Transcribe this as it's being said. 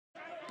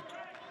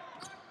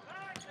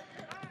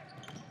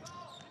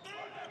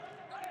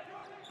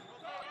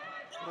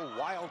little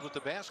wild with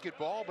the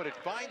basketball, but it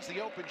finds the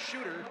open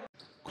shooter.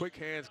 Quick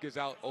hands, gets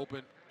out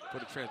open for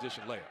the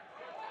transition layup.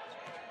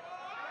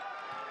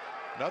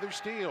 Another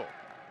steal.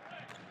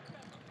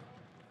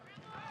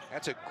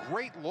 That's a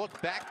great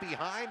look back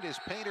behind as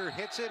Painter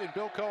hits it, and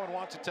Bill Cohen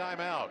wants a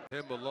timeout.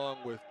 Him along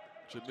with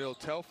Jamil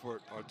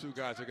Telford are two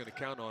guys they're going to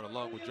count on,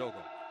 along with Jogo.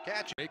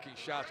 Catch. Making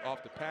shots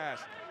off the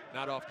pass,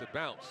 not off the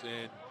bounce.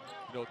 And,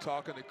 you know,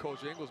 talking to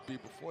Coach Inglesby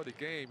before the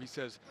game, he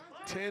says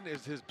 10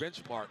 is his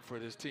benchmark for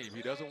this team.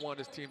 He doesn't want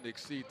his team to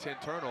exceed 10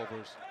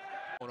 turnovers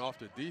on off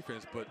the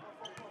defense, but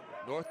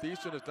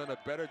Northeastern has done a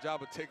better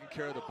job of taking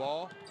care of the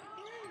ball.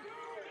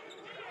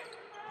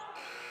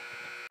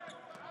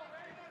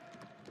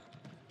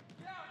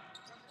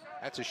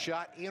 That's a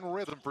shot in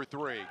rhythm for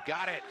three.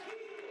 Got it.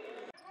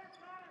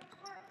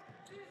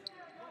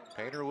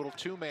 Painter, a little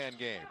two-man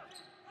game.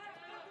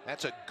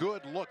 That's a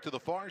good look to the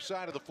far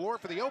side of the floor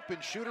for the open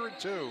shooter and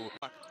two.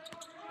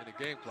 In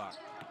the game clock.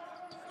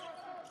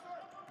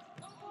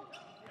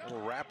 A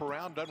little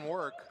wraparound doesn't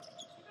work.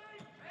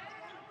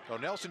 So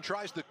Nelson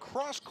tries the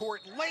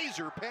cross-court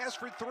laser pass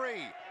for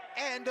three.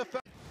 And a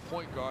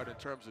point guard in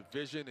terms of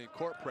vision and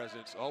court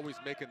presence, always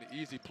making the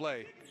easy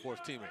play for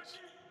his teammates.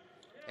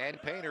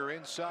 And Painter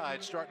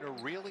inside, starting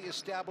to really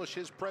establish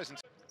his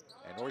presence.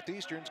 And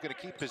Northeastern's going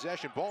to keep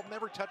possession. Ball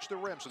never touched the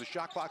rim, so the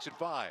shot clock's at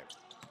 5.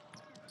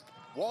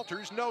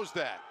 Walters knows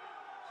that.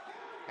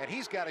 And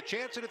he's got a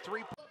chance at a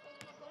three.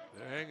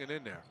 They're hanging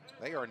in there.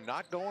 They are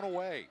not going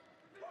away.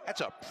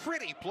 That's a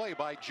pretty play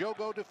by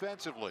Jogo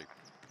defensively.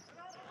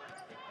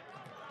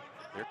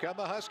 Here come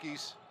the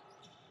Huskies.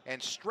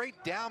 And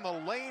straight down the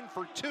lane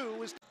for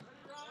two is...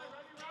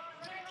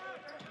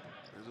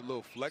 There's a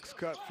little flex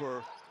cut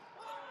for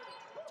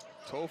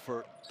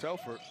Telford.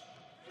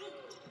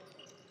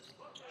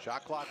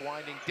 Shot clock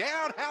winding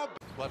down. How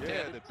left-handed.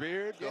 Yeah, the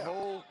beard, the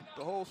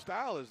whole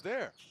style is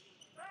there.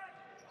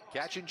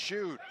 Catch and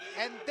shoot.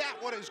 And that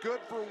one is good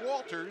for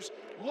Walters.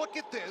 Look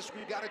at this.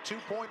 We've got a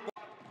 2-point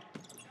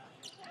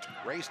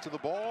race to the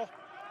ball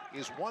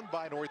is won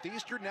by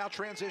Northeastern. Now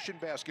transition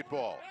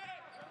basketball.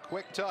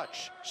 Quick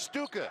touch.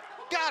 Stuka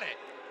got it.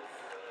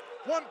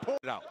 1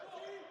 point out.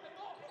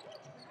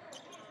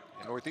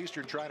 And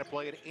Northeastern trying to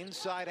play it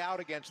inside out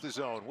against the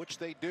zone, which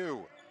they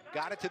do.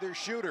 Got it to their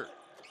shooter.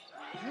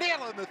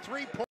 Nailing the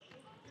 3-point.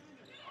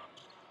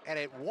 And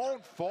it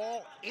won't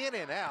fall in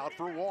and out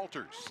for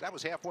Walters. That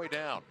was halfway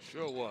down.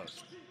 Sure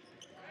was.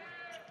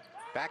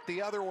 Back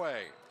the other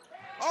way.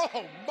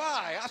 Oh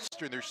my!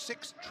 Northeastern, their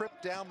 6th trip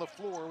down the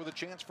floor with a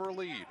chance for a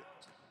lead.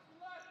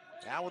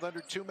 Now with under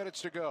 2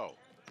 minutes to go.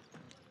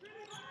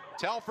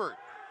 Telford,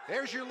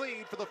 there's your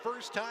lead for the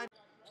first time.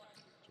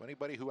 So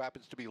anybody who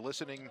happens to be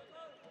listening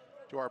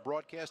to our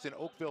broadcast in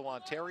Oakville,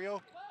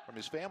 Ontario, from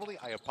his family,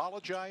 I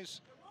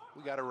apologize.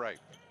 We got it right.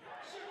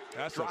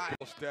 That's a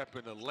big step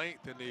in the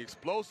length and the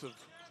explosive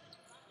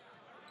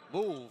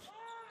move.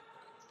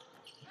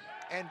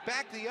 And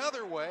back the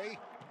other way,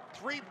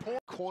 3-point.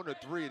 Corner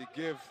three to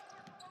give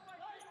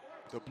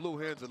the Blue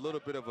Hens a little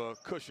bit of a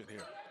cushion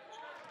here.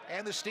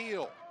 And the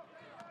steal.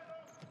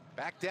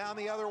 Back down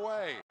the other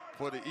way.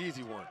 For the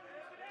easy one.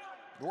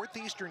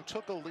 Northeastern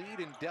took a lead,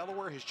 and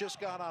Delaware has just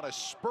gone on a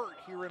spurt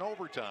here in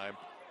overtime.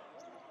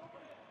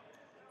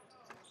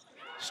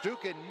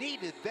 Stuka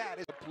needed that.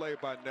 Play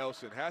by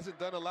Nelson. Hasn't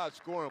done a lot of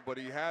scoring, but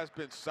he has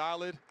been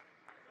solid.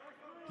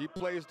 He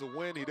plays to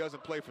win. He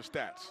doesn't play for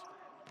stats.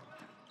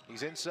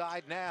 He's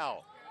inside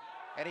now.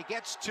 And he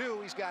gets 2.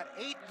 He's got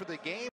 8 for the game.